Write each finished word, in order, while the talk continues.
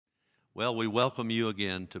Well, we welcome you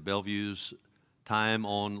again to Bellevue's time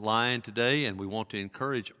online today, and we want to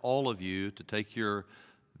encourage all of you to take your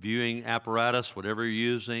viewing apparatus, whatever you're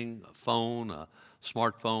using, a phone, a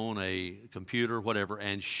smartphone, a computer, whatever,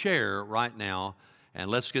 and share right now,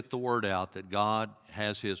 and let's get the word out that God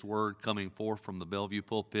has His word coming forth from the Bellevue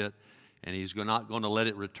pulpit, and He's not going to let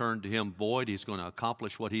it return to Him void. He's going to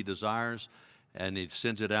accomplish what He desires, and He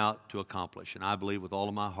sends it out to accomplish. And I believe with all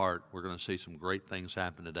of my heart we're going to see some great things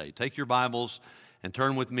happen today. Take your Bibles and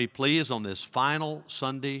turn with me, please, on this final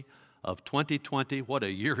Sunday of 2020. What a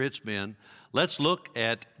year it's been. Let's look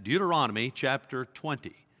at Deuteronomy chapter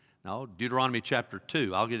 20. No, Deuteronomy chapter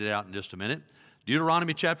 2. I'll get it out in just a minute.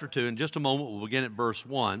 Deuteronomy chapter 2. In just a moment, we'll begin at verse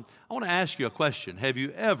 1. I want to ask you a question. Have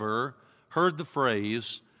you ever heard the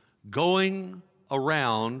phrase, going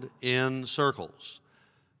around in circles?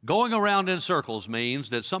 Going around in circles means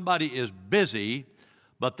that somebody is busy,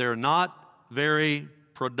 but they're not very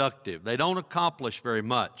productive. They don't accomplish very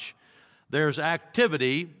much. There's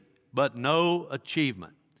activity, but no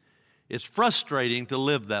achievement. It's frustrating to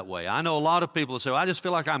live that way. I know a lot of people that say, well, I just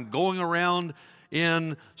feel like I'm going around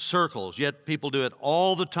in circles, yet people do it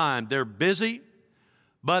all the time. They're busy,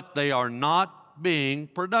 but they are not being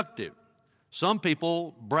productive. Some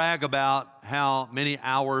people brag about how many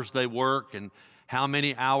hours they work and how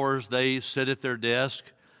many hours they sit at their desk,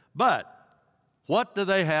 but what do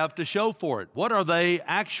they have to show for it? What are they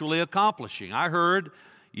actually accomplishing? I heard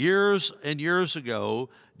years and years ago,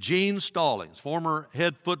 Gene Stallings, former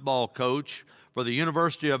head football coach for the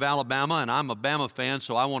University of Alabama, and I'm a Bama fan,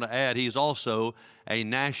 so I want to add he's also a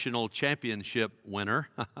national championship winner.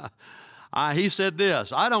 He said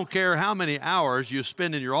this, I don't care how many hours you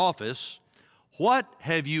spend in your office, what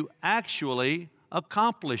have you actually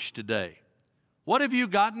accomplished today? What have you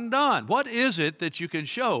gotten done? What is it that you can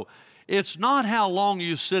show? It's not how long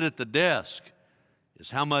you sit at the desk. It's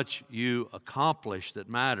how much you accomplish that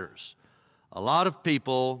matters. A lot of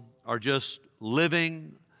people are just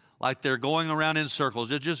living like they're going around in circles.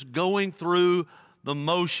 They're just going through the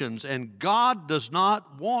motions, and God does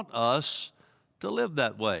not want us to live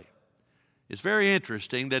that way. It's very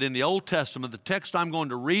interesting that in the Old Testament, the text I'm going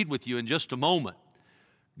to read with you in just a moment,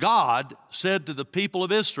 God said to the people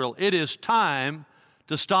of Israel, it is time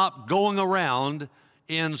to stop going around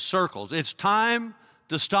in circles. It's time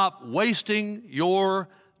to stop wasting your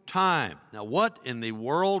time. Now, what in the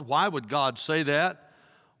world? Why would God say that?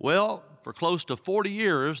 Well, for close to 40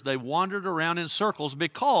 years, they wandered around in circles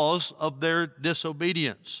because of their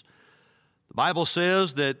disobedience. The Bible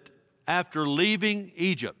says that after leaving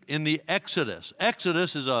Egypt in the Exodus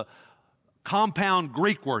is a compound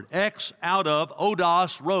Greek word, ex out of,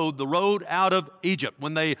 odos, road, the road out of Egypt.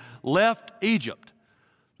 When they left Egypt,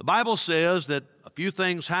 the Bible says that a few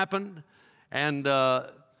things happened, and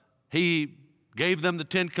He gave them the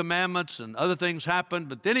 10 Commandments, and other things happened,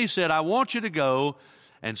 but then He said, I want you to go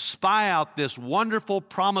and spy out this wonderful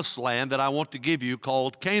promised land that I want to give you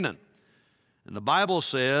called Canaan. And the Bible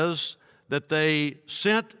says that they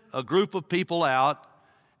sent a group of people out,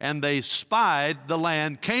 and they spied the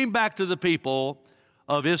land, came back to the people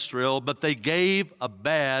of Israel, but they gave a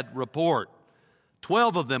bad report.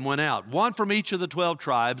 12 of them went out, one from each of the 12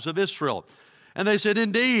 tribes of Israel. And they said,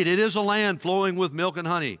 indeed, it is a land flowing with milk and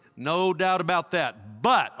honey. No doubt about that.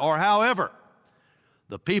 But, or however,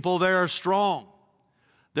 the people there are strong.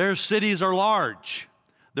 Their cities are large.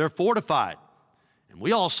 They're fortified. And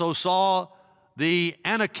we also saw the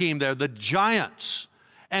Anakim there, the giants.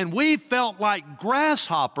 And we felt like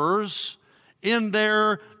grasshoppers in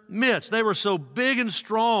their midst. They were so big and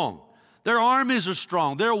strong. Their armies are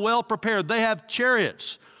strong. They're well prepared. They have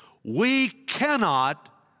chariots. We cannot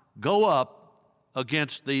go up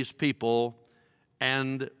against these people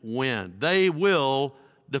and win. They will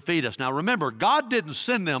defeat us. Now remember, God didn't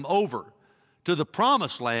send them over to the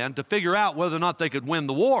promised land to figure out whether or not they could win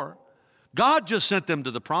the war. God just sent them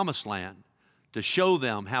to the promised land to show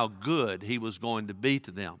them how good He was going to be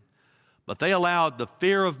to them. But they allowed the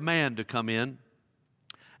fear of man to come in.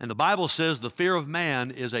 And the Bible says the fear of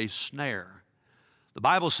man is a snare. The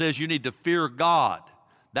Bible says you need to fear God.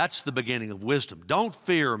 That's the beginning of wisdom. Don't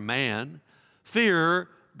fear man. Fear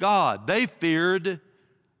God. They feared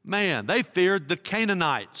man. They feared the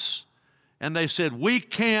Canaanites. And they said, we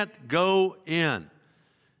can't go in.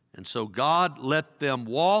 And so God let them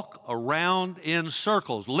walk around in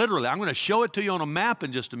circles. Literally, I'm going to show it to you on a map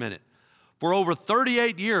in just a minute. For over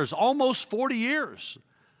 38 years, almost 40 years,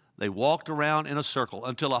 they walked around in a circle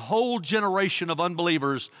until a whole generation of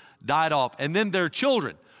unbelievers died off. And then their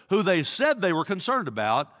children, who they said they were concerned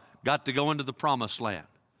about, got to go into the promised land.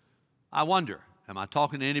 I wonder, am I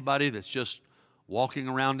talking to anybody that's just walking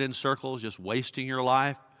around in circles, just wasting your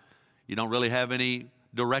life? you don't really have any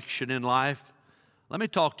direction in life, let me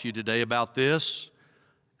talk to you today about this.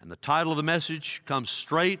 And the title of the message comes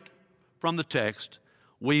straight from the text.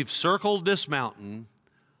 We've circled this mountain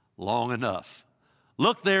long enough.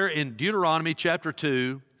 Look there in Deuteronomy chapter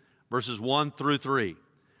 2, verses 1 through 3.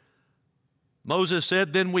 Moses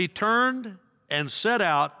said, "Then we turned and set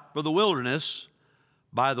out for the wilderness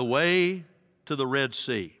by the way to the Red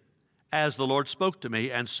Sea, as the Lord spoke to me,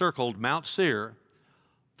 and circled Mount Seir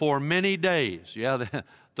for many days." Yeah,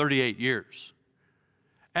 38 years.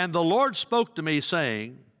 "And the Lord spoke to me,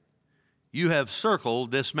 saying, you have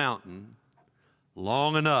circled this mountain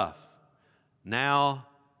long enough. Now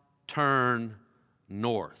turn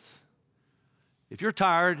north." If you're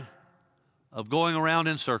tired of going around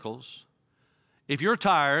in circles, if you're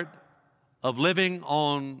tired of living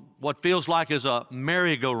on what feels like is a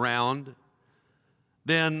merry-go-round,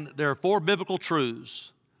 then there are 4 biblical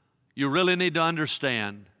truths you really need to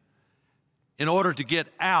understand in order to get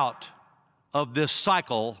out of this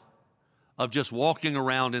cycle of just walking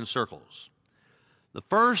around in circles. The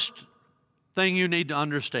first thing you need to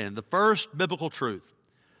understand, the first biblical truth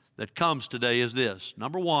that comes today is this.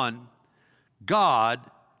 Number 1, God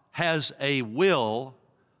has a will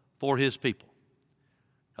for His people.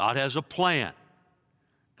 God has a plan.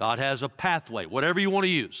 God has a pathway, whatever you want to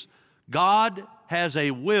use. God has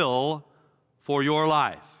a will for your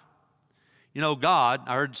life. You know, God,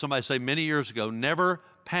 I heard somebody say many years ago, never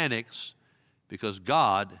panics because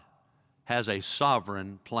God has a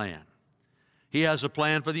sovereign plan. He has a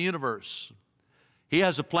plan for the universe. He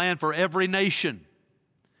has a plan for every nation.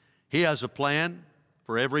 He has a plan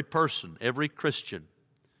for every person, every Christian.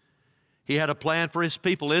 He had a plan for His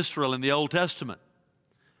people, Israel, in the Old Testament.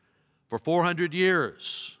 For 400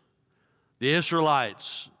 years, the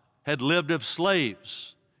Israelites had lived as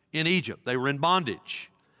slaves in Egypt. They were in bondage.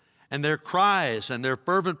 And their cries and their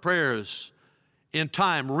fervent prayers in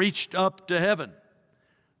time reached up to heaven.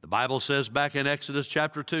 The Bible says back in Exodus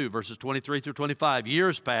chapter 2, verses 23 through 25,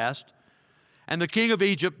 years passed, and the king of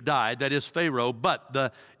Egypt died, that is Pharaoh, but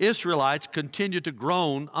the Israelites continued to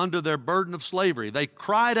groan under their burden of slavery. They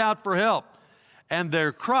cried out for help, and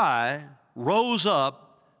their cry rose up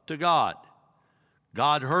to God.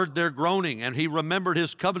 God heard their groaning, and He remembered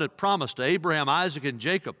His covenant promise to Abraham, Isaac, and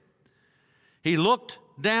Jacob. He looked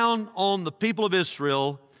down on the people of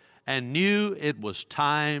Israel and knew it was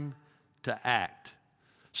time to act.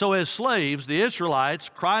 So as slaves, the Israelites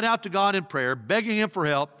cried out to God in prayer, begging Him for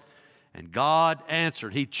help, and God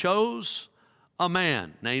answered. He chose a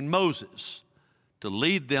man named Moses to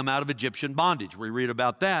lead them out of Egyptian bondage. We read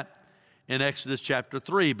about that in Exodus chapter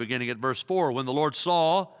 3, beginning at verse 4. When the Lord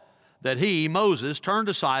saw that he, Moses, turned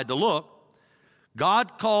aside to look,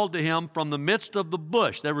 God called to him from the midst of the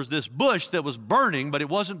bush. There was this bush that was burning, but it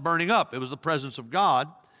wasn't burning up. It was the presence of God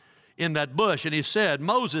in that bush. And He said,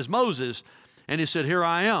 "Moses, Moses." And he said, "Here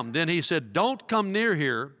I am." Then He said, "Don't come near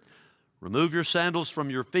here. Remove your sandals from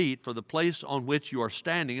your feet, for the place on which you are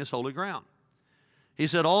standing is holy ground." He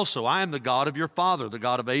said also, "I am the God of your father, the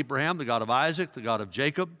God of Abraham, the God of Isaac, the God of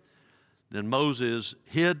Jacob." Then Moses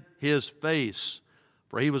hid his face,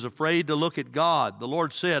 for he was afraid to look at God. The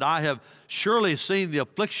Lord said, "I have surely seen the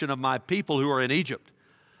affliction of my people who are in Egypt.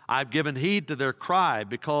 I've given heed to their cry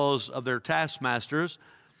because of their taskmasters,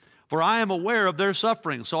 for I am aware of their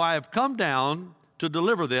suffering. So I have come down to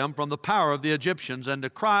deliver them from the power of the Egyptians, and to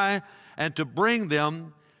cry and to bring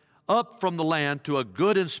them up from the land to a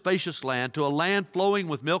good and spacious land, to a land flowing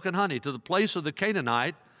with milk and honey, to the place of the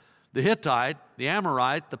Canaanite, the Hittite, the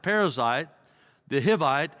Amorite, the Perizzite, the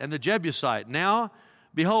Hivite, and the Jebusite. Now,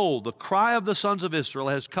 behold, the cry of the sons of Israel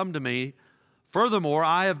has come to me. Furthermore,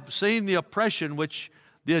 I have seen the oppression with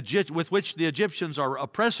which the Egyptians are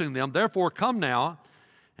oppressing them. Therefore, come now,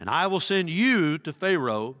 and I will send you to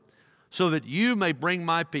Pharaoh, so that you may bring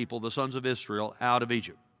my people, the sons of Israel, out of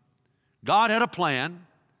Egypt." God had a plan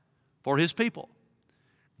for His people.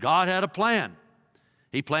 God had a plan.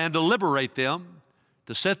 He planned to liberate them,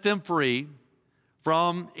 to set them free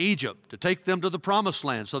from Egypt, to take them to the promised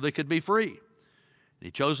land so they could be free. And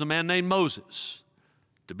He chose a man named Moses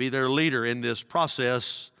to be their leader in this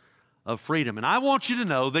process of freedom. And I want you to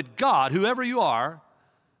know that God, whoever you are,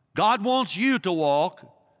 God wants you to walk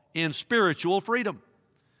in spiritual freedom.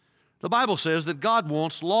 The Bible says that God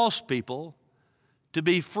wants lost people to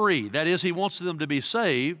be free. That is, He wants them to be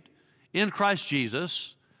saved in Christ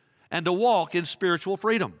Jesus and to walk in spiritual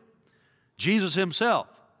freedom. Jesus Himself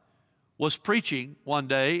was preaching one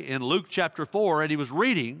day in Luke chapter 4, and He was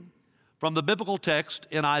reading from the biblical text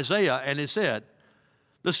in Isaiah, and He said,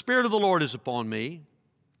 "The Spirit of the Lord is upon me,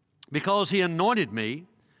 because He anointed me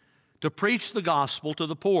to preach the gospel to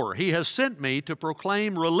the poor. He has sent me to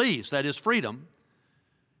proclaim release, that is freedom,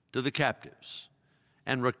 to the captives,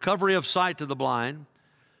 and recovery of sight to the blind,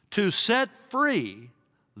 to set free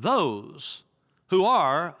those who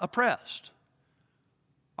are oppressed.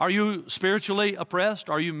 Are you spiritually oppressed?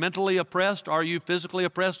 Are you mentally oppressed? Are you physically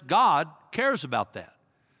oppressed? God cares about that.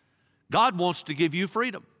 God wants to give you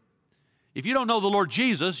freedom. If you don't know the Lord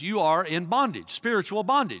Jesus, you are in bondage, spiritual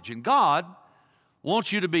bondage, and God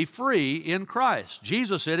wants you to be free in Christ.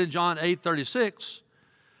 Jesus said in John 8:36,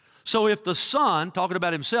 so if the Son, talking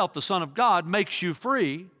about himself, the Son of God, makes you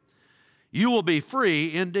free, you will be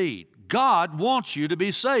free indeed. God wants you to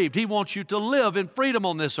be saved. He wants you to live in freedom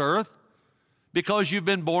on this earth because you've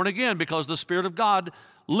been born again, because the Spirit of God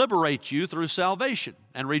liberates you through salvation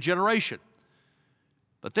and regeneration.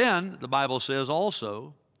 But then the Bible says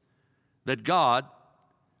also that God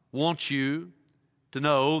wants you to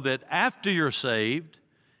know that after you're saved,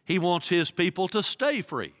 He wants His people to stay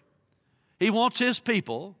free. He wants His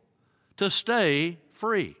people to stay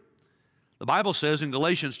free. The Bible says in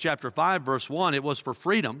Galatians chapter 5, verse 1, it was for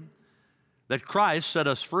freedom that Christ set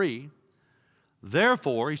us free.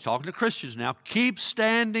 Therefore, he's talking to Christians now, keep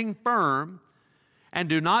standing firm and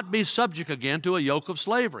do not be subject again to a yoke of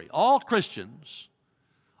slavery. All Christians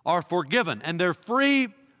are forgiven and they're free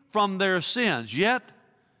from their sins. Yet,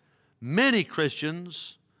 many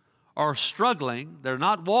Christians are struggling. They're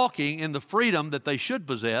not walking in the freedom that they should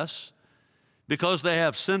possess because they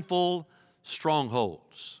have sinful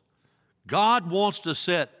strongholds. God wants to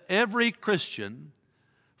set every Christian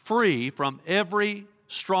free from every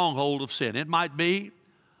stronghold of sin. It might be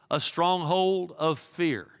a stronghold of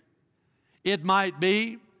fear. It might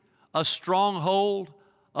be a stronghold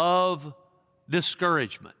of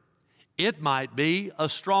discouragement. It might be a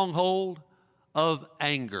stronghold of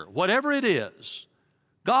anger. Whatever it is,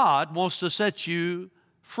 God wants to set you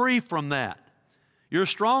free from that. Your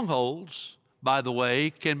strongholds, by the way,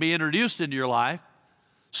 can be introduced into your life,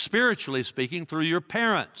 spiritually speaking, through your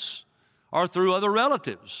parents or through other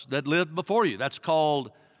relatives that lived before you. That's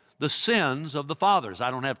called the sins of the fathers. I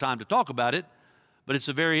don't have time to talk about it, but it's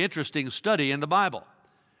a very interesting study in the Bible.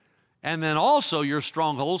 And then also your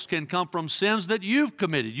strongholds can come from sins that you've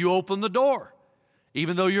committed. You open the door.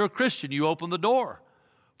 Even though you're a Christian, you open the door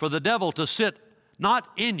for the devil to sit not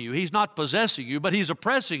in you. He's not possessing you, but he's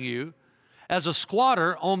oppressing you as a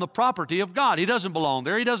squatter on the property of God. He doesn't belong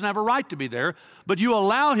there. He doesn't have a right to be there, but you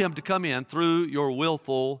allow him to come in through your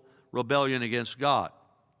willful rebellion against God.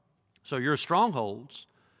 So your strongholds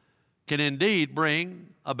can indeed bring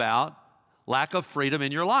about lack of freedom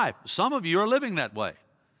in your life. Some of you are living that way,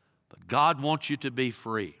 but God wants you to be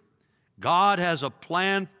free. God has a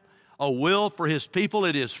plan, a will for His people.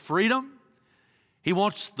 It is freedom. He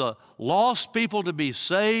wants the lost people to be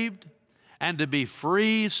saved and to be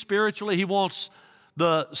free spiritually. He wants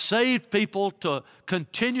the saved people to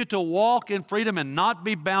continue to walk in freedom and not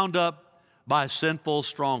be bound up by sinful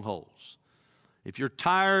strongholds. If you're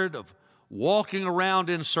tired of walking around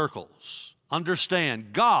in circles,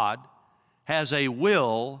 understand God has a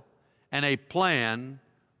will and a plan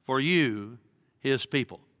for you, His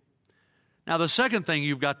people. Now, the second thing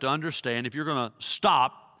you've got to understand if you're going to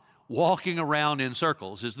stop walking around in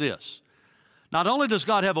circles is this. Not only does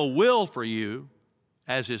God have a will for you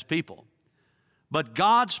as His people, but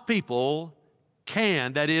God's people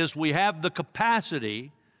can, that is, we have the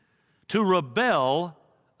capacity to rebel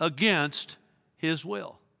against His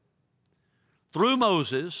will. Through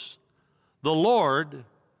Moses, the Lord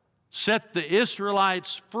set the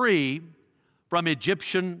Israelites free from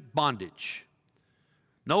Egyptian bondage.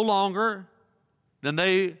 No longer than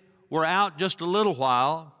they were out just a little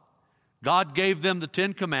while, God gave them the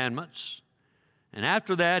 10 Commandments, and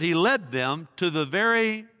after that, He led them to the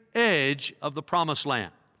very edge of the Promised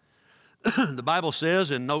Land. The Bible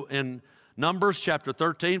says in Numbers chapter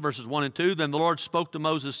 13, verses 1 and 2, then the Lord spoke to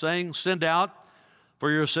Moses, saying, send out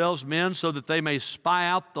for yourselves men so that they may spy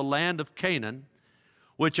out the land of Canaan,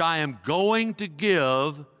 which I am going to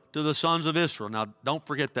give to the sons of Israel. Now, don't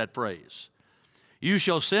forget that phrase. You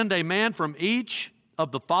shall send a man from each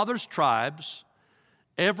of the fathers' tribes,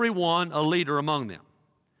 every one a leader among them.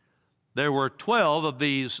 There were 12 of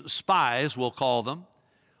these spies, we'll call them,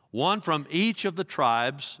 one from each of the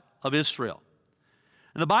tribes of Israel.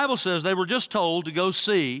 And the Bible says they were just told to go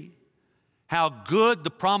see how good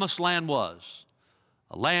the promised land was,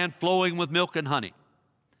 a land flowing with milk and honey.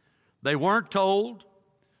 They weren't told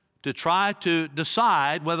to try to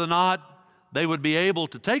decide whether or not they would be able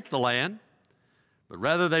to take the land, but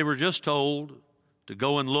rather they were just told to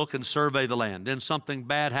go and look and survey the land. Then something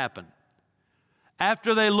bad happened.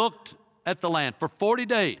 After they looked at the land for 40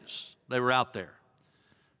 days, they were out there.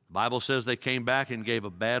 The Bible says they came back and gave a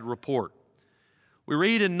bad report. We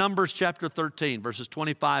read in Numbers chapter 13, verses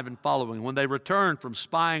 25 and following, when they returned from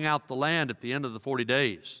spying out the land at the end of the 40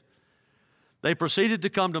 days, they proceeded to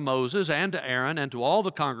come to Moses and to Aaron and to all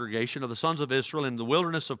the congregation of the sons of Israel in the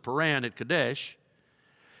wilderness of Paran at Kadesh,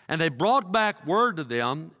 and they brought back word to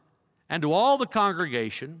them and to all the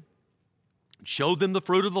congregation, and showed them the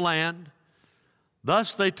fruit of the land.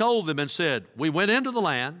 Thus they told them and said, we went into the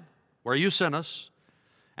land where you sent us,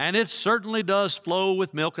 and it certainly does flow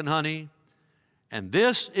with milk and honey, and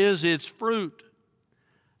this is its fruit.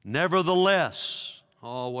 Nevertheless,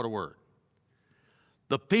 oh, what a word.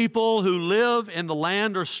 The people who live in the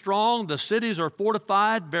land are strong, the cities are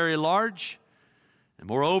fortified, very large. And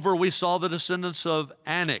moreover, we saw the descendants of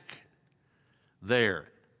Anak there.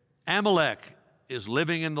 Amalek is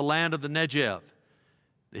living in the land of the Negev.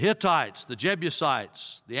 The Hittites, the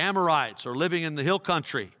Jebusites, the Amorites are living in the hill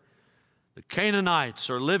country. The Canaanites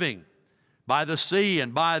are living by the sea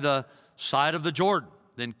and by the side of the Jordan.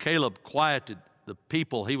 Then Caleb quieted the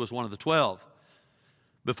people. He was one of the 12.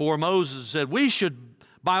 Before Moses said, we should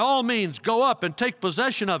by all means go up and take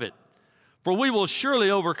possession of it, for we will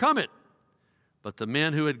surely overcome it. But the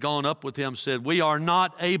men who had gone up with him said, we are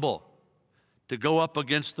not able to go up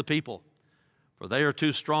against the people, for they are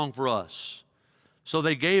too strong for us. So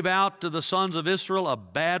they gave out to the sons of Israel a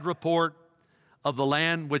bad report of the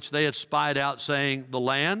land which they had spied out, saying, the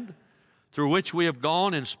land through which we have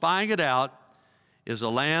gone in spying it out is a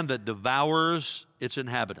land that devours its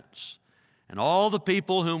inhabitants. And all the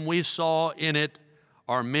people whom we saw in it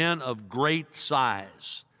are men of great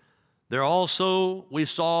size. There also we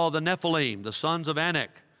saw the Nephilim, the sons of Anak,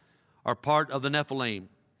 are part of the Nephilim.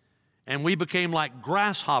 And we became like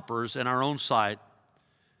grasshoppers in our own sight,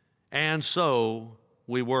 and so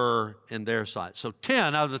we were in their sight. So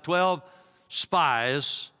 10 out of the 12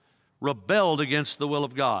 spies rebelled against the will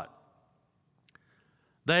of God.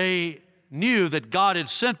 They knew that God had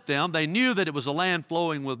sent them. They knew that it was a land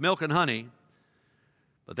flowing with milk and honey,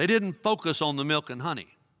 but they didn't focus on the milk and honey.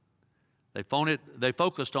 They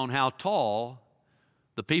focused on how tall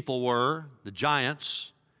the people were, the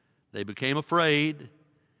giants. They became afraid,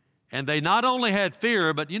 and they not only had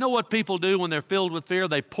fear, but you know what people do when they're filled with fear?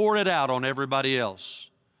 They pour it out on everybody else.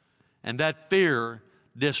 And that fear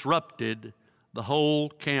disrupted the whole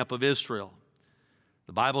camp of Israel.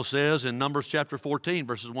 The Bible says in Numbers chapter 14,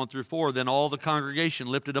 verses 1 through 4, then all the congregation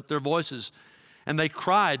lifted up their voices, and they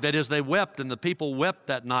cried, that is, they wept, and the people wept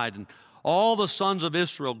that night. And all the sons of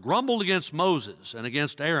Israel grumbled against Moses and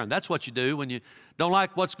against Aaron. That's what you do when you don't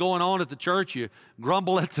like what's going on at the church. You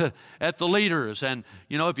grumble at the leaders. And,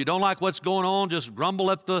 you know, if you don't like what's going on, just grumble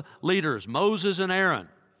at the leaders, Moses and Aaron.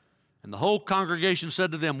 And the whole congregation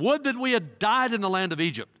said to them, would that we had died in the land of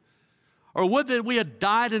Egypt, or would that we had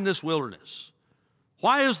died in this wilderness.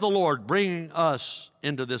 Why is the Lord bringing us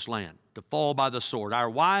into this land to fall by the sword? Our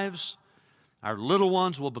wives, our little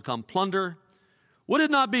ones will become plunder. Would it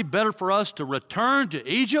not be better for us to return to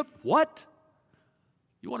Egypt? What?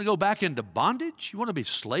 You want to go back into bondage? You want to be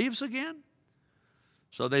slaves again?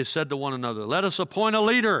 So they said to one another, let us appoint a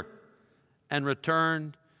leader and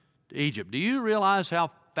return to Egypt. Do you realize how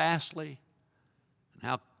fastly and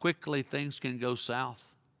how quickly things can go south?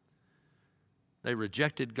 They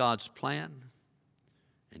rejected God's plan,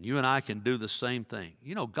 and you and I can do the same thing.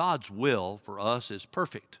 You know, God's will for us is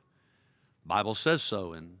perfect. The Bible says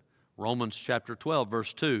so in Romans chapter 12,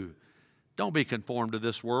 verse 2. Don't be conformed to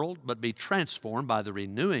this world, but be transformed by the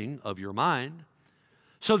renewing of your mind,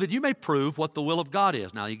 so that you may prove what the will of God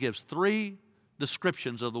is. Now, he gives 3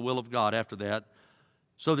 descriptions of the will of God after that,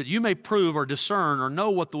 so that you may prove or discern or know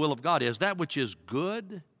what the will of God is, that which is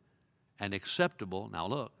good and acceptable, now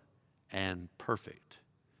look, and perfect.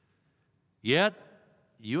 Yet,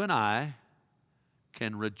 you and I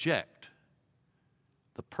can reject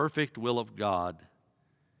the perfect will of God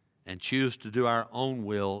and choose to do our own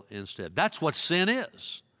will instead. That's what sin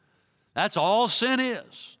is. That's all sin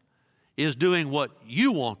is doing what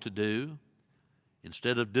you want to do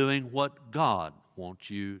instead of doing what God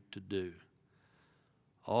wants you to do.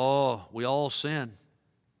 Oh, we all sin.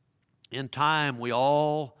 In time, we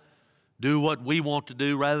all do what we want to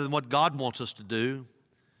do rather than what God wants us to do.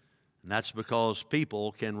 And that's because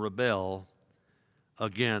people can rebel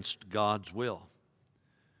against God's will.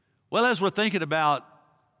 Well, as we're thinking about,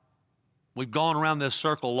 we've gone around this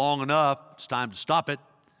circle long enough, it's time to stop it.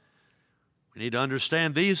 We need to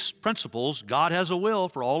understand these principles. God has a will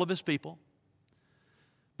for all of his people,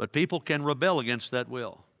 but people can rebel against that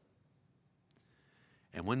will.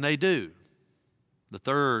 And when they do, the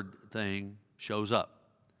third thing shows up.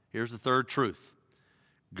 Here's the third truth.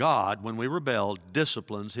 God, when we rebel,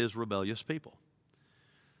 disciplines his rebellious people.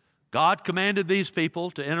 God commanded these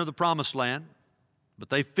people to enter the promised land, but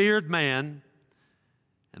they feared man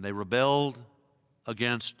and they rebelled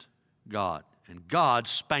against God. And God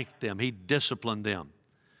spanked them. He disciplined them.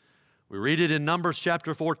 We read it in Numbers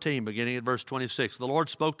chapter 14, beginning at verse 26. The Lord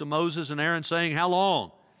spoke to Moses and Aaron, saying, "How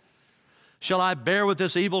long shall I bear with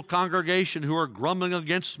this evil congregation who are grumbling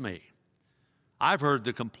against me? I've heard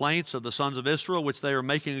the complaints of the sons of Israel, which they are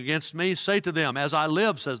making against me. Say to them, as I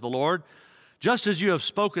live, says the Lord, just as you have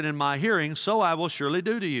spoken in my hearing, so I will surely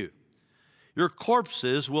do to you. Your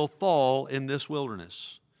corpses will fall in this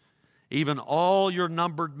wilderness, even all your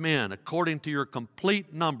numbered men, according to your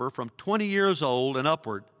complete number from 20 years old and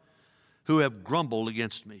upward, who have grumbled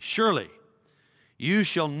against me. Surely you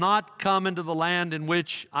shall not come into the land in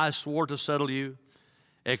which I swore to settle you,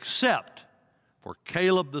 except for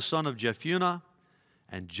Caleb the son of Jephunneh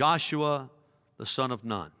and Joshua the son of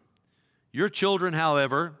Nun. Your children,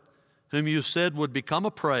 however, whom you said would become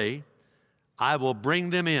a prey, I will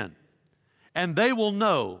bring them in, and they will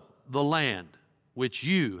know the land which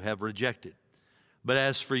you have rejected. But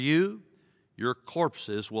as for you, your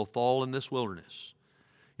corpses will fall in this wilderness.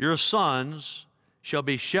 Your sons shall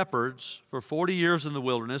be shepherds for 40 years in the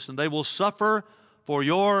wilderness, and they will suffer for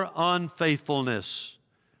your unfaithfulness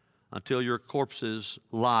until your corpses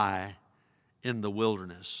lie in the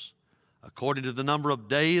wilderness. According to the number of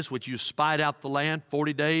days which you spied out the land,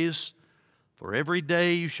 40 days, for every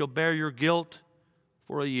day you shall bear your guilt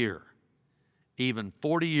for a year, even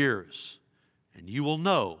 40 years, and you will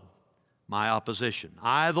know my opposition.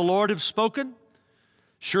 I, the Lord, have spoken.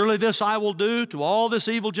 Surely this I will do to all this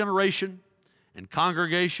evil generation and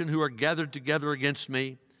congregation who are gathered together against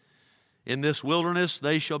me. In this wilderness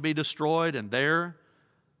they shall be destroyed, and there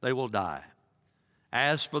they will die.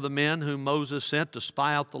 As for the men whom Moses sent to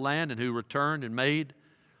spy out the land and who returned and made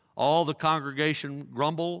all the congregation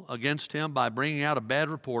grumble against him by bringing out a bad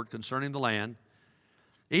report concerning the land,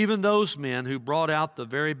 even those men who brought out the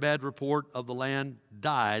very bad report of the land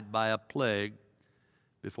died by a plague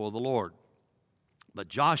before the Lord. But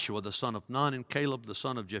Joshua the son of Nun and Caleb the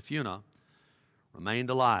son of Jephunneh remained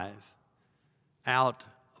alive out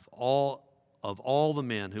of all the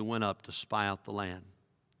men who went up to spy out the land.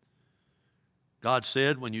 God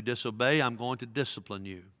said, when you disobey, I'm going to discipline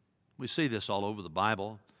you. We see this all over the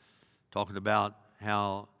Bible, talking about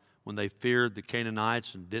how when they feared the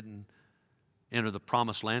Canaanites and didn't enter the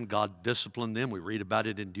promised land, God disciplined them. We read about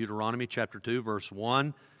it in Deuteronomy chapter 2, verse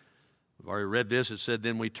 1. We've already read this. It said,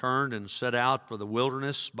 then we turned and set out for the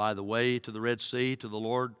wilderness by the way to the Red Sea, to the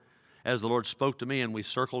Lord, as the Lord spoke to me, and we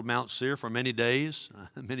circled Mount Seir for many days.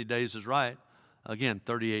 Many days is right. Again,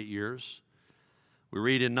 38 years. We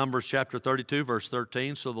read in Numbers chapter 32, verse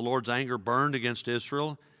 13, so the Lord's anger burned against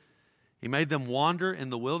Israel. He made them wander in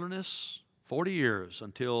the wilderness 40 years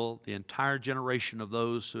until the entire generation of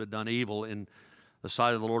those who had done evil in the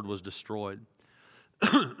sight of the Lord was destroyed.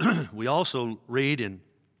 We also read in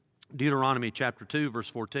Deuteronomy chapter 2, verse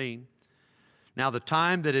 14, now the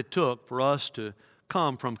time that it took for us to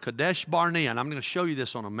come from Kadesh Barnea, and I'm going to show you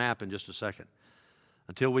this on a map in just a second,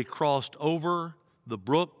 until we crossed over the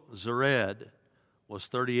brook Zered, was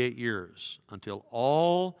 38 years, until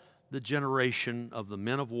all the generation of the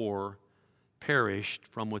men of war perished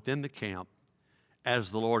from within the camp as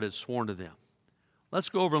the Lord had sworn to them. Let's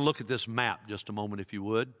go over and look at this map just a moment, if you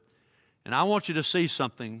would. And I want you to see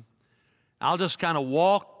something. I'll just kind of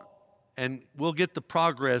walk, and we'll get the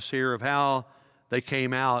progress here of how they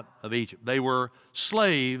came out of Egypt. They were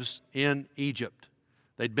slaves in Egypt.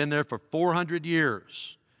 They'd been there for 400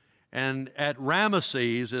 years. And at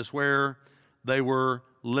Ramesses is where they were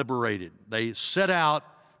liberated. They set out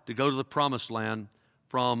to go to the promised land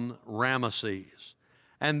from Ramesses.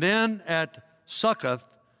 And then at Succoth,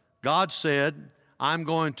 God said, I'm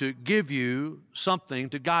going to give you something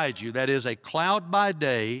to guide you. That is a cloud by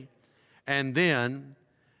day and then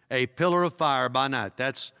a pillar of fire by night.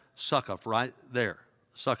 That's Succoth right there,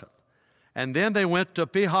 Succoth. And then they went to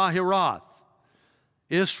Pi-hahiroth.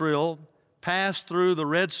 Israel passed through the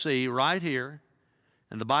Red Sea right here.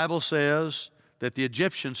 And the Bible says that the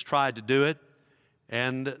Egyptians tried to do it,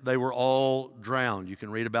 and they were all drowned. You can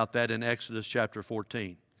read about that in Exodus chapter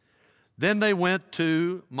 14. Then they went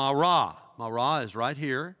to Marah. Marah is right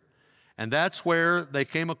here, and that's where they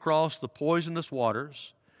came across the poisonous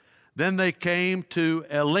waters. Then they came to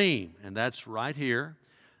Elim, and that's right here.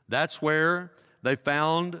 That's where they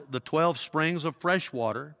found the 12 springs of fresh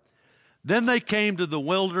water. Then they came to the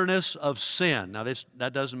wilderness of Sin. Now,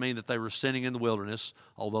 that doesn't mean that they were sinning in the wilderness,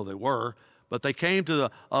 although they were, but they came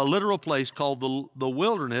to a literal place called the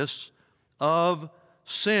wilderness of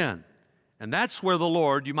Sin. And that's where the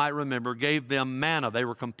Lord, you might remember, gave them manna. They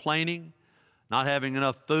were complaining. not having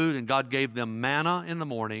enough food, and God gave them manna in the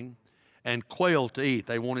morning and quail to eat.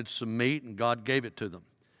 They wanted some meat, and God gave it to them.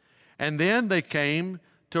 And then they came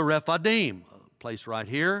to Rephidim, a place right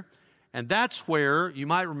here, and that's where, you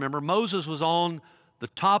might remember, Moses was on the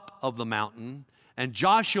top of the mountain, and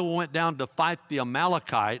Joshua went down to fight the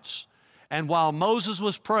Amalekites. And while Moses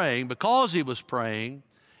was praying, because he was praying,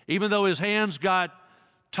 even though his hands got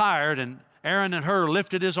tired and Aaron and Hur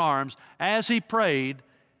lifted his arms, as he prayed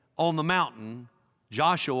on the mountain,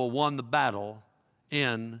 Joshua won the battle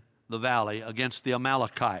in the valley against the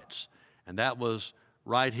Amalekites. And that was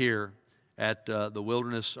right here at the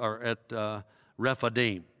wilderness, or at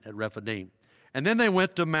Rephidim. And then they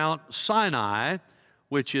went to Mount Sinai,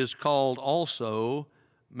 which is called also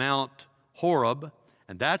Mount Horeb,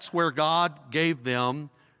 and that's where God gave them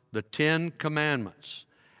the 10 Commandments.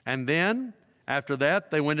 And then, after that,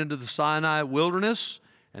 they went into the Sinai wilderness,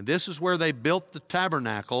 and this is where they built the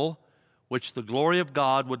tabernacle, which the glory of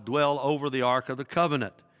God would dwell over the Ark of the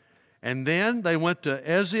Covenant. And then they went to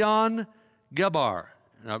Ezion Geber.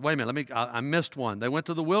 Now, wait a minute, I missed one. They went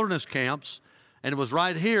to the wilderness camps, and it was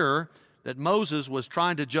right here that Moses was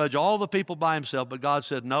trying to judge all the people by himself, but God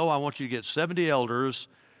said, no, I want you to get 70 elders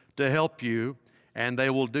to help you, and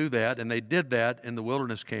they will do that, and they did that in the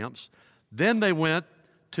wilderness camps. Then they went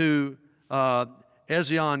to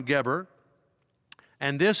Ezion Geber,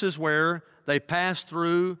 and this is where they passed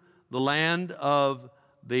through the land of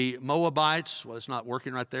the Moabites. Well, it's not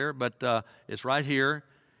working right there, but it's right here,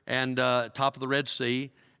 and top of the Red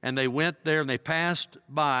Sea, and they went there, and they passed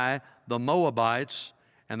by the Moabites,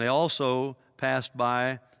 and they also passed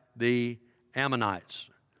by the Ammonites,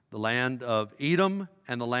 the land of Edom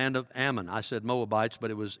and the land of Ammon. I said Moabites,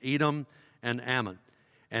 but it was Edom and Ammon.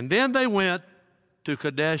 And then they went to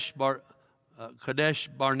Kadesh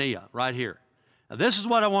Barnea, right here. Now, this is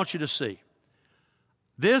what I want you to see.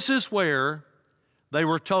 This is where they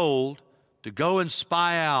were told to go and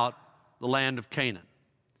spy out the land of Canaan.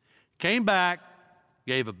 Came back,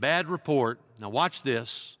 gave a bad report. Now watch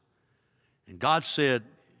this. And God said,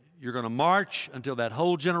 you're going to march until that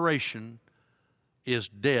whole generation is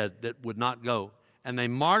dead that would not go. And they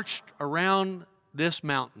marched around this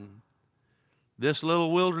mountain, this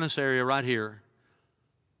little wilderness area right here,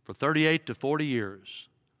 for 38 to 40 years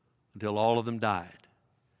until all of them died.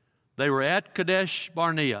 They were at Kadesh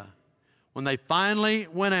Barnea. When they finally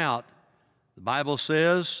went out, the Bible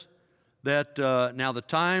says that now the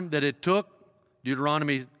time that it took,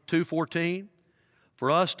 Deuteronomy 2:14,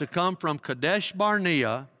 for us to come from Kadesh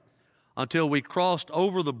Barnea until we crossed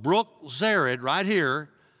over the brook Zered right here.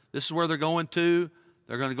 This is where they're going to.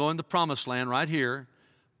 They're going to go in the promised land right here.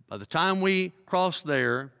 By the time we crossed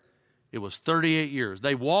there, it was 38 years.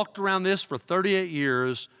 They walked around this for 38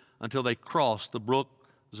 years until they crossed the brook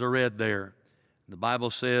Zered there. The Bible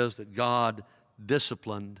says that God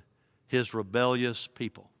disciplined his rebellious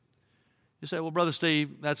people. You say, well, Brother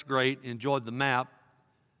Steve, that's great. Enjoyed the map.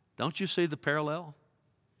 Don't you see the parallel?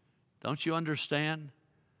 Don't you understand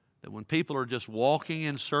that when people are just walking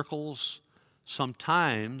in circles,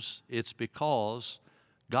 sometimes it's because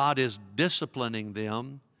God is disciplining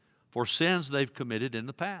them for sins they've committed in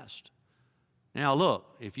the past. Now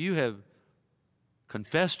look, if you have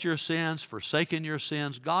confessed your sins, forsaken your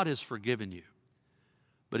sins, God has forgiven you.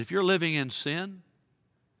 But if you're living in sin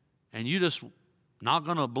and you just not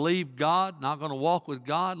going to believe God, not going to walk with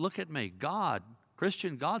God, look at me. God,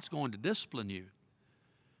 Christian, God's going to discipline you.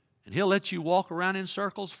 And he'll let you walk around in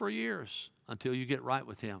circles for years until you get right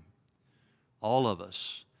with him. All of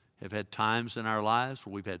us have had times in our lives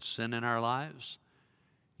where we've had sin in our lives.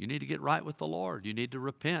 You need to get right with the Lord. You need to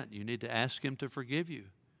repent. You need to ask him to forgive you.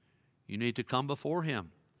 You need to come before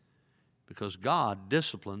him because God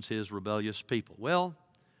disciplines his rebellious people. Well,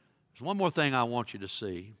 there's one more thing I want you to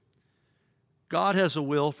see. God has a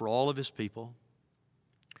will for all of his people.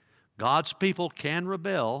 God's people can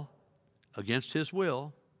rebel against his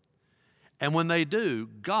will. And when they do,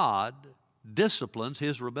 God disciplines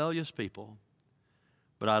his rebellious people.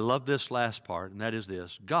 But I love this last part, and that is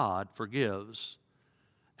this. God forgives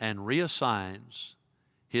and reassigns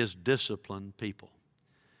his disciplined people.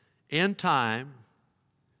 In time,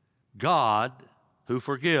 God, who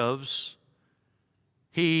forgives,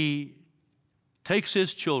 he takes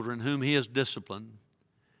his children whom he has disciplined,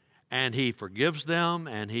 and he forgives them,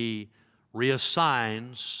 and he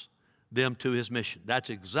reassigns them to his mission. That's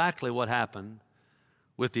exactly what happened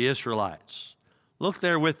with the Israelites. Look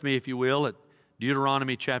there with me, if you will, at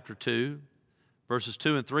Deuteronomy chapter 2, verses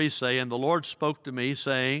 2 and 3 say, and the Lord spoke to me,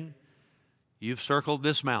 saying, you've circled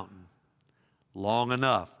this mountain long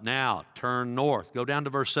enough. Now turn north. Go down to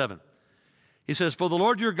verse 7. He says, for the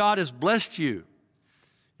Lord your God has blessed you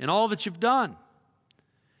in all that you've done.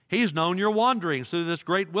 He's known your wanderings through this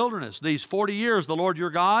great wilderness. These 40 years the Lord your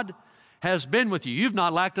God has been with you. You've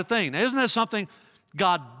not lacked a thing. Now, isn't that something?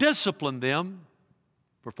 God disciplined them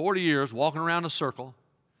for 40 years, walking around a circle,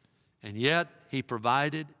 and yet He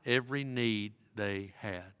provided every need they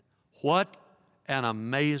had. What an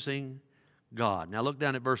amazing God. Now look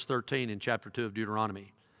down at verse 13 in chapter 2 of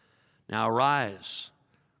Deuteronomy. Now arise,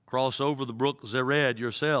 cross over the brook Zered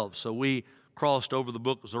yourselves. So we crossed over the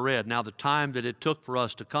brook Zered. Now the time that it took for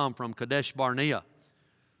us to come from Kadesh Barnea,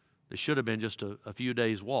 this should have been just a few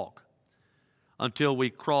days' walk, until we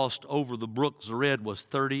crossed over the brook Zered was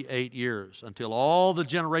 38 years, until all the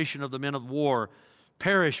generation of the men of war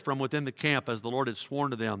perished from within the camp as the Lord had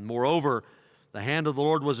sworn to them. Moreover, the hand of the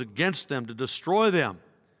Lord was against them to destroy them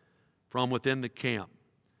from within the camp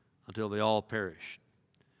until they all perished.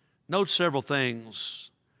 Note several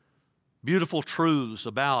things, beautiful truths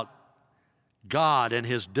about God and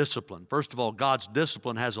His discipline. First of all, God's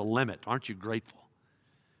discipline has a limit. Aren't you grateful?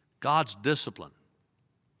 God's discipline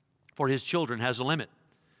for His children has a limit.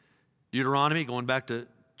 Deuteronomy, going back to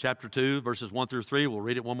chapter 2, verses 1 through 3, we'll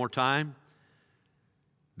read it one more time.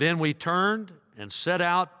 Then we turned and set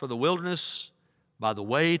out for the wilderness by the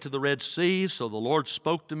way to the Red Sea. So the Lord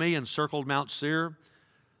spoke to me and circled Mount Seir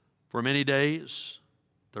for many days,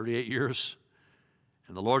 38 years.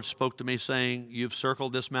 And the Lord spoke to me saying, you've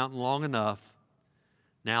circled this mountain long enough.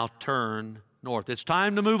 Now turn north. It's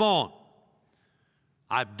time to move on.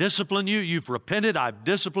 I've disciplined you. You've repented. I've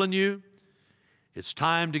disciplined you. It's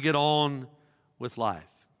time to get on with life.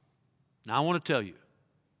 Now I want to tell you,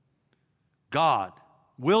 God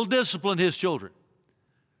will discipline His children.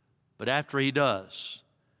 But after He does,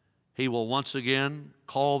 He will once again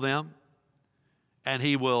call them, and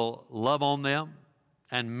He will love on them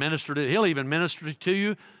and minister to. He'll even minister to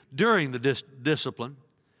you during the discipline.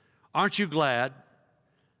 Aren't you glad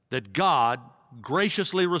that God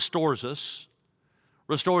graciously restores us,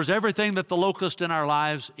 restores everything that the locust in our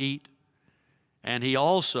lives eat, and He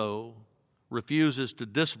also refuses to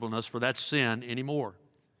discipline us for that sin anymore?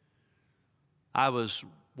 I was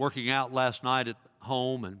working out last night at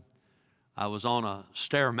home, and I was on a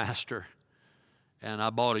Stairmaster, and I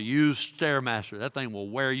bought a used Stairmaster. That thing will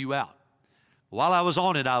wear you out. While I was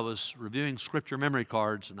on it, I was reviewing scripture memory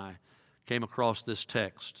cards, and I came across this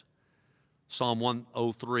text, Psalm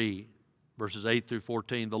 103, verses 8 through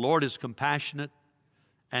 14. The Lord is compassionate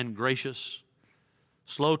and gracious,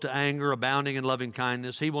 slow to anger, abounding in loving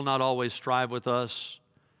kindness. He will not always strive with us,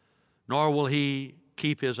 nor will He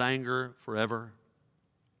keep His anger forever.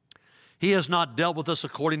 He has not dealt with us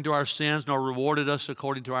according to our sins, nor rewarded us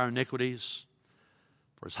according to our iniquities.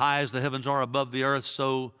 For as high as the heavens are above the earth,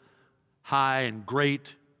 so high and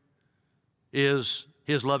great is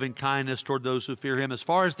His loving kindness toward those who fear Him. As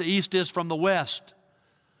far as the east is from the west,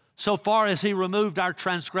 so far as He removed our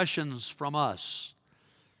transgressions from us.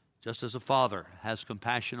 Just as a father has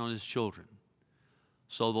compassion on his children,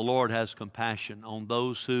 so the Lord has compassion on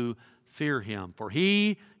those who fear Him. For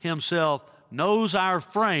He Himself knows our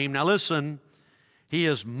frame. Now listen, He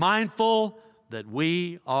is mindful that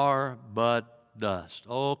we are but dust.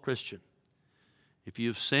 Oh, Christian, if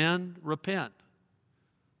you've sinned, repent.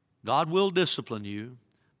 God will discipline you,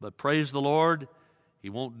 but praise the Lord,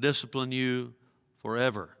 He won't discipline you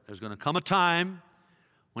forever. There's going to come a time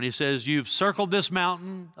when He says, you've circled this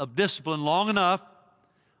mountain of discipline long enough,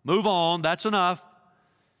 move on, that's enough.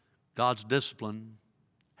 God's discipline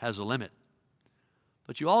has a limit.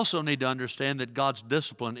 But you also need to understand that God's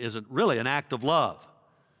discipline isn't really an act of love.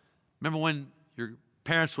 Remember when your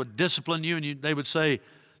parents would discipline you and they would say,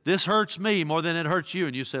 this hurts me more than it hurts you.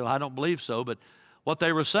 And you say, well, I don't believe so. But what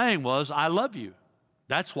they were saying was, I love you.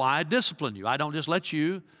 That's why I discipline you. I don't just let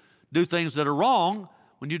you do things that are wrong.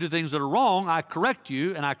 When you do things that are wrong, I correct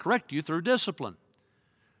you, and I correct you through discipline.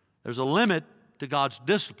 There's a limit to God's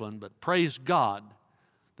discipline, but praise God,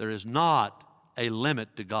 there is not a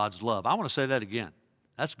limit to God's love. I want to say that again.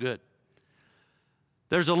 That's good.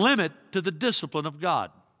 There's a limit to the discipline of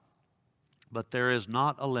God, but there is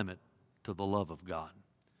not a limit to the love of God.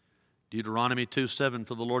 Deuteronomy 2:7,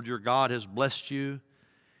 for the Lord your God has blessed you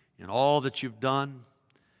in all that you've done.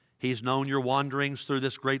 He's known your wanderings through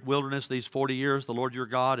this great wilderness, these 40 years. The Lord your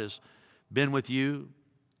God has been with you.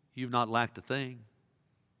 You've not lacked a thing.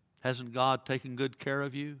 Hasn't God taken good care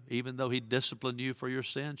of you, even though He disciplined you for your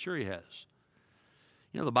sin? Sure He has.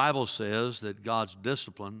 You know, the Bible says that God's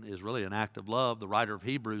discipline is really an act of love. The writer of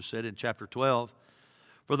Hebrews said in chapter 12,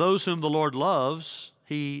 for those whom the Lord loves,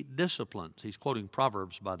 He disciplines. He's quoting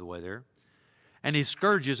Proverbs, by the way, there. And He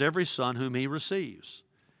scourges every son whom He receives.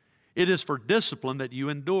 It is for discipline that you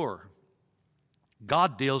endure.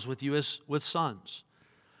 God deals with you as with sons.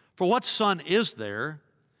 For what son is there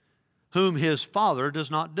whom his Father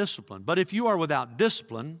does not discipline. But if you are without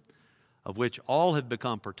discipline, of which all have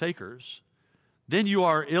become partakers, then you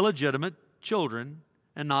are illegitimate children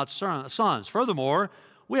and not sons. Furthermore,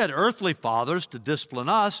 we had earthly fathers to discipline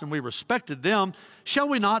us, and we respected them. Shall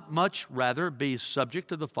we not much rather be subject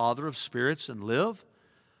to the Father of spirits and live?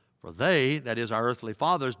 For they, that is our earthly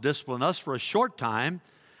fathers, discipline us for a short time,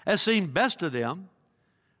 as seemed best to them,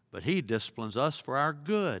 but he disciplines us for our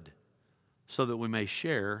good, so that we may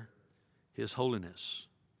share his holiness.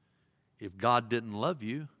 If God didn't love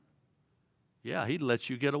you, yeah, he'd let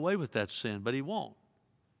you get away with that sin, but he won't.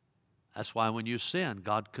 That's why when you sin,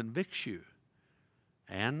 God convicts you.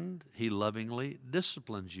 And he lovingly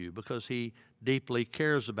disciplines you because he deeply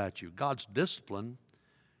cares about you. God's discipline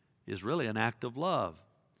is really an act of love.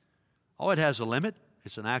 Oh, it has a limit.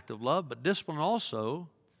 It's an act of love, but discipline also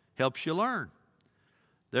helps you learn.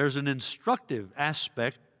 There's an instructive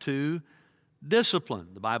aspect to discipline.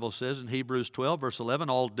 The Bible says in Hebrews 12, verse 11,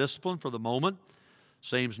 all discipline for the moment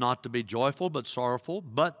seems not to be joyful but sorrowful,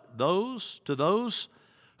 but to those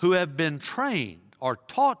who have been trained or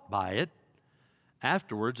taught by it,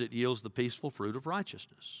 afterwards it yields the peaceful fruit of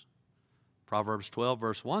righteousness. Proverbs 12,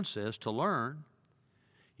 verse 1 says, to learn,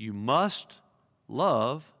 you must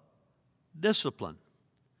love discipline.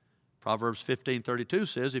 Proverbs 15:32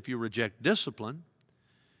 says, if you reject discipline,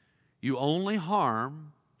 you only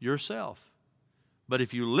harm yourself. But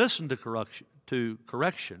if you listen to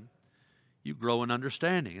correction, you grow in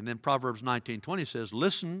understanding. And then Proverbs 19:20 says,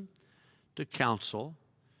 listen to counsel,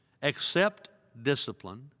 accept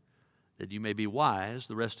discipline, that you may be wise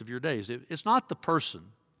the rest of your days. It's not the person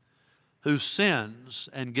who sins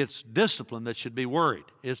and gets disciplined that should be worried.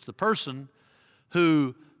 It's the person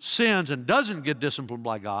who sins and doesn't get disciplined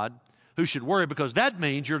by God who should worry, because that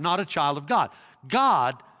means you're not a child of God.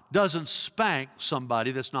 God doesn't spank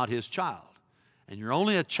somebody that's not his child. And you're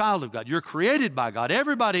only a child of God. You're created by God.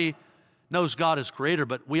 Everybody knows God as creator,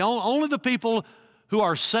 but only the people who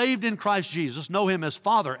are saved in Christ Jesus know him as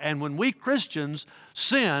Father. And when we Christians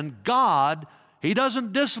sin, God, he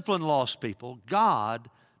doesn't discipline lost people. God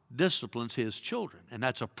disciplines his children. And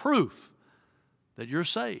that's a proof that you're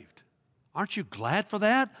saved. Aren't you glad for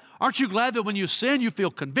that? Aren't you glad that when you sin, you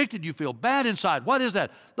feel convicted, you feel bad inside? What is that?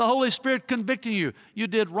 The Holy Spirit convicting you. You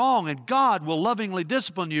did wrong, and God will lovingly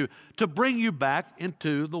discipline you to bring you back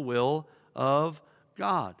into the will of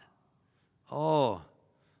God. Oh,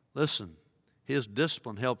 listen, his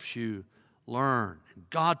discipline helps you learn.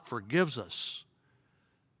 God forgives us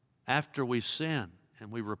after we sin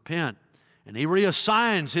and we repent, and he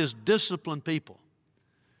reassigns his disciplined people.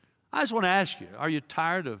 I just want to ask you, are you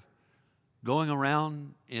tired of going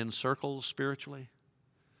around in circles spiritually?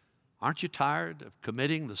 Aren't you tired of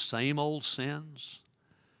committing the same old sins?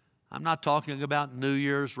 I'm not talking about New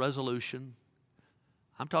Year's resolution.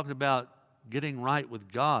 I'm talking about getting right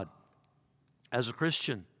with God. As a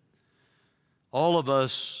Christian, all of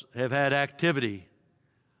us have had activity,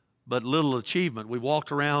 but little achievement. We've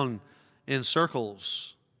walked around in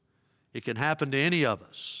circles. It can happen to any of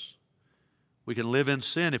us. We can live in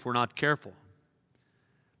sin if we're not careful.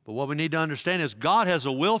 But what we need to understand is God has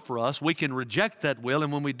a will for us. We can reject that will,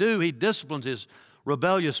 and when we do, he disciplines his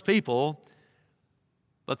rebellious people.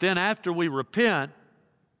 But then after we repent,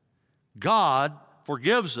 God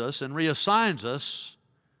forgives us and reassigns us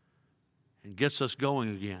and gets us going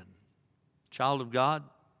again. Child of God,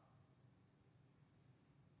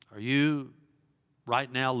 are you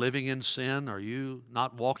right now living in sin? Are you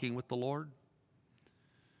not walking with the Lord?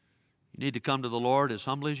 You need to come to the Lord as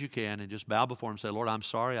humbly as you can and just bow before him and say, Lord, I'm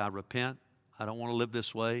sorry, I repent. I don't want to live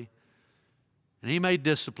this way. And he may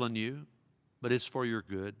discipline you, but it's for your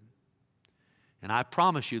good. And I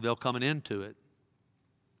promise you there'll come an end to it.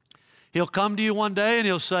 He'll come to you one day and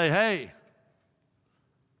he'll say, hey,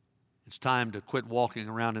 it's time to quit walking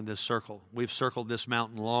around in this circle. We've circled this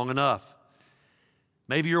mountain long enough.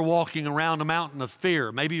 Maybe you're walking around a mountain of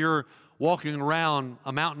fear. Maybe you're walking around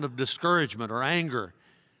a mountain of discouragement or anger.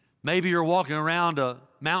 Maybe you're walking around a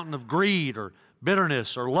mountain of greed or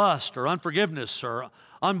bitterness or lust or unforgiveness or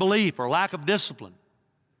unbelief or lack of discipline.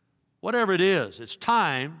 Whatever it is, it's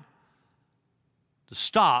time to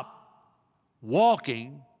stop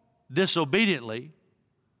walking disobediently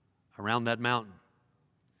around that mountain.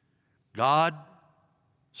 God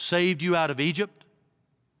saved you out of Egypt,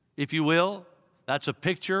 if you will. That's a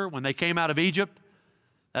picture. When they came out of Egypt,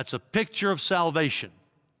 that's a picture of salvation.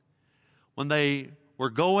 When they were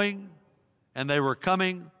going and they were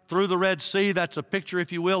coming through the Red Sea, that's a picture,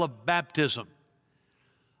 if you will, of baptism,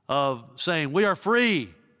 of saying we are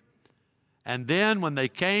free. And then when they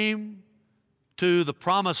came to the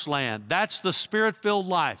promised land, that's the Spirit-filled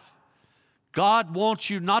life. God wants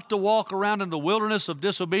you not to walk around in the wilderness of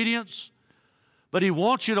disobedience, but He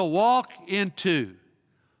wants you to walk into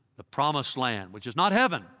the promised land, which is not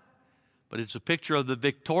heaven, but it's a picture of the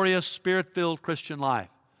victorious, Spirit-filled Christian life,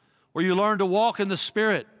 where you learn to walk in the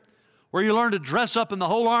Spirit, where you learn to dress up in the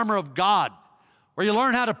whole armor of God, where you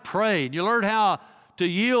learn how to pray, and you learn how to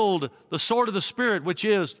yield the sword of the Spirit, which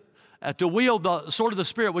is, to wield the sword of the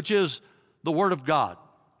Spirit, which is the Word of God.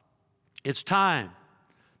 It's time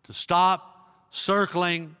to stop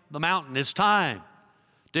circling the mountain. It's time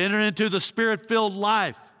to enter into the Spirit-filled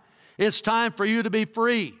life. It's time for you to be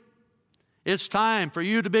free. It's time for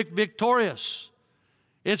you to be victorious.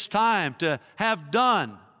 It's time to have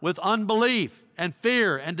done with unbelief and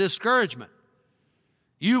fear and discouragement.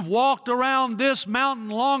 You've walked around this mountain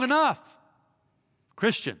long enough.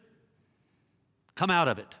 Christian, come out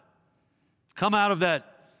of it. Come out of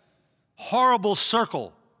that horrible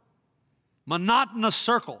circle, monotonous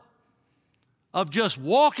circle of just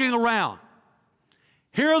walking around.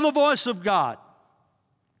 Hear the voice of God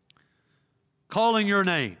calling your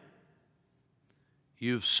name.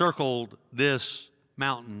 You've circled this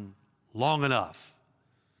mountain long enough.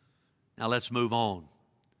 Now let's move on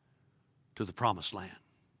to the promised land.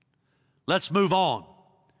 Let's move on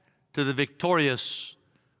to the victorious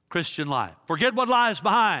Christian life. Forget what lies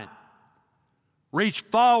behind. Reach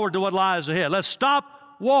forward to what lies ahead. Let's stop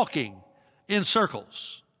walking in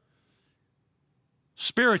circles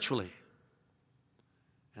spiritually,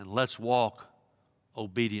 and let's walk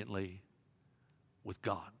obediently with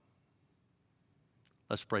God.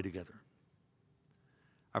 Let's pray together.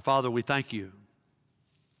 Our Father, we thank you.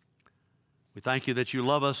 We thank you that you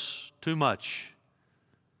love us too much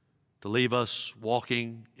to leave us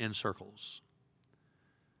walking in circles.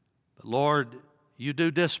 But Lord, you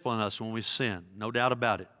do discipline us when we sin, no doubt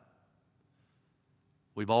about it.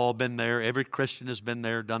 We've all been there. Every Christian has been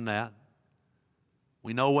there, done that.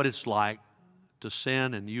 We know what it's like to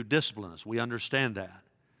sin, and you discipline us. We understand that.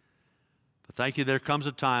 But thank you, there comes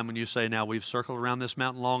a time when you say, now we've circled around this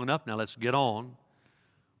mountain long enough, now let's get on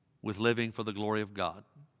with living for the glory of God.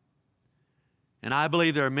 And I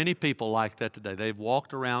believe there are many people like that today. They've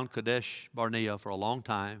walked around Kadesh Barnea for a long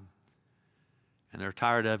time, and they're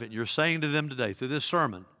tired of it. And you're saying to them today through this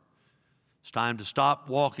sermon, it's time to stop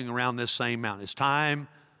walking around this same mountain. It's time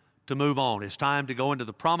to move on. It's time to go into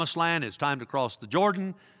the promised land. It's time to cross the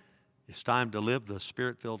Jordan. It's time to live the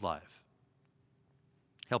Spirit-filled life.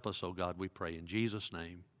 Help us, oh God, we pray in Jesus'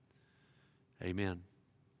 name. Amen.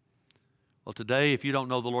 Well, today, if you don't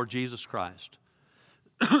know the Lord Jesus Christ,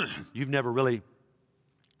 you've never really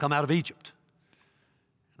come out of Egypt.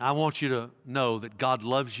 And I want you to know that God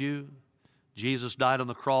loves you. Jesus died on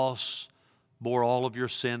the cross, bore all of your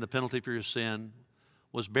sin, the penalty for your sin,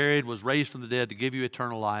 was buried, was raised from the dead to give you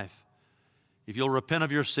eternal life. If you'll repent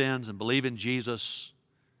of your sins and believe in Jesus,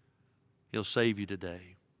 He'll save you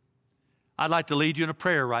today. I'd like to lead you in a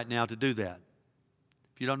prayer right now to do that.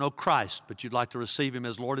 If you don't know Christ, but you'd like to receive Him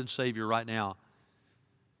as Lord and Savior right now,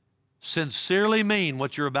 sincerely mean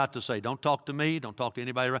what you're about to say. Don't talk to me. Don't talk to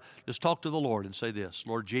anybody. Just talk to the Lord and say this: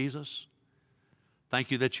 Lord Jesus,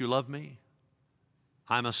 thank you that you love me.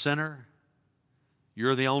 I'm a sinner.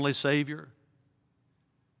 You're the only Savior.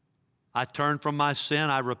 I turn from my sin.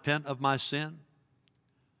 I repent of my sin.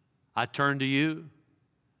 I turn to you.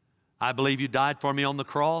 I believe you died for me on the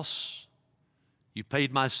cross. You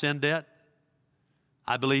paid my sin debt.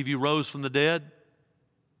 I believe you rose from the dead.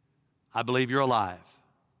 I believe you're alive.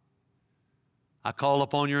 I call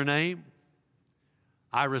upon your name.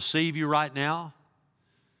 I receive you right now.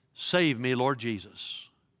 Save me, Lord Jesus.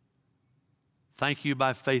 Thank you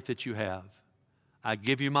by faith that you have. I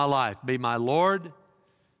give you my life. Be my Lord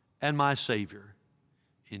and my Savior.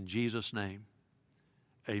 In Jesus' name,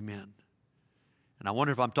 amen. And I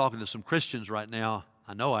wonder if I'm talking to some Christians right now,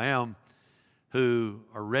 I know I am, who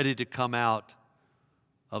are ready to come out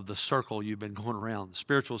of the circle you've been going around, the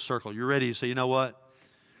spiritual circle. You're ready to say, you know what?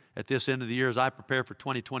 At this end of the year, as I prepare for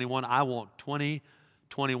 2021, I want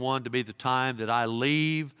 2021 to be the time that I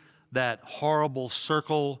leave that horrible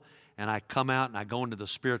circle and I come out and I go into the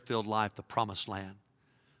Spirit-filled life, the promised land.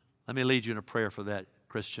 Let me lead you in a prayer for that,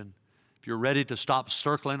 Christian. If you're ready to stop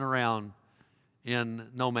circling around in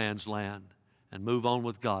no man's land and move on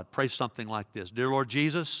with God, pray something like this. Dear Lord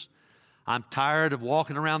Jesus, I'm tired of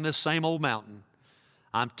walking around this same old mountain.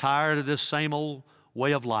 I'm tired of this same old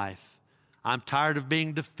way of life. I'm tired of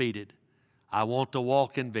being defeated. I want to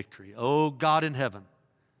walk in victory. Oh, God in heaven,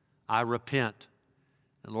 I repent.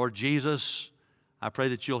 And Lord Jesus, I pray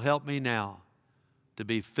that you'll help me now to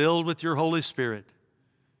be filled with your Holy Spirit,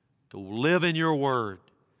 to live in your word,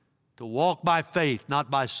 to walk by faith,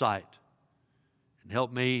 not by sight. And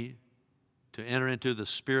help me to enter into the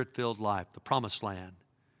Spirit-filled life, the promised land.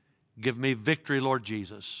 Give me victory, Lord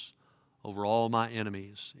Jesus, over all my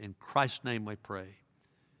enemies. In Christ's name we pray.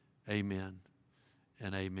 Amen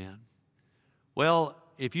and amen. Well,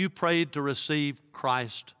 if you prayed to receive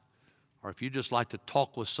Christ, or if you just like to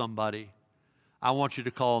talk with somebody, I want you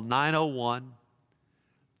to call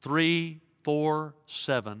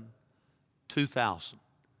 901-347-2000.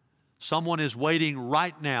 Someone is waiting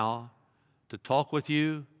right now to talk with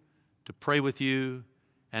you, to pray with you,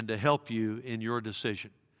 and to help you in your decision.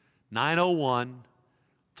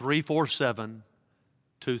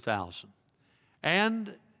 901-347-2000.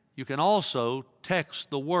 And you can also text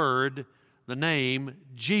the word, the name,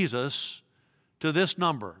 Jesus, to this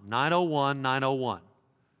number, 901-901.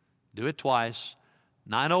 Do it twice,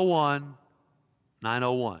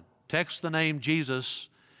 901-901. Text the name Jesus.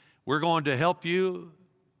 We're going to help you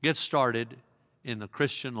get started in the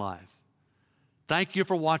Christian life. Thank you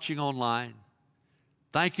for watching online.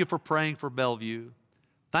 Thank you for praying for Bellevue.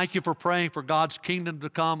 Thank you for praying for God's kingdom to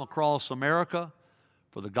come across America,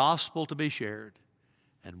 for the gospel to be shared.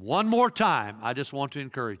 And one more time, I just want to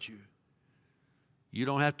encourage you. You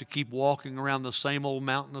don't have to keep walking around the same old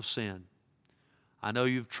mountain of sin. I know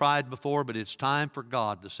you've tried before, but it's time for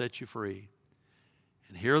God to set you free.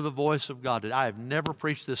 And hear the voice of God. I have never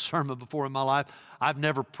preached this sermon before in my life. I've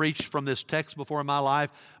never preached from this text before in my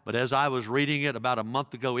life. But as I was reading it about a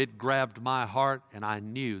month ago, it grabbed my heart, and I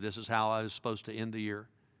knew this is how I was supposed to end the year.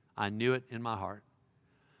 I knew it in my heart.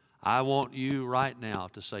 I want you right now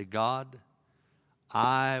to say, God,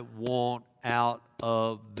 I want out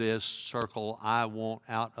of this circle. I want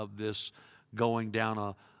out of this going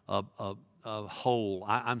down a hole.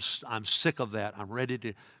 I'm sick of that. I'm ready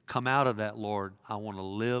to come out of that, Lord. I want to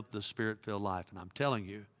live the Spirit-filled life. And I'm telling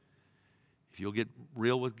you, if you'll get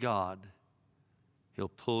real with God, He'll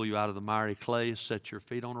pull you out of the miry clay, set your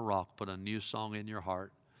feet on a rock, put a new song in your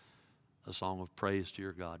heart, a song of praise to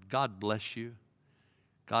your God. God bless you.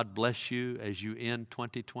 God bless you as you end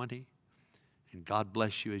 2020, and God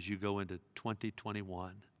bless you as you go into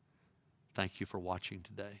 2021. Thank you for watching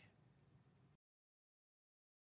today.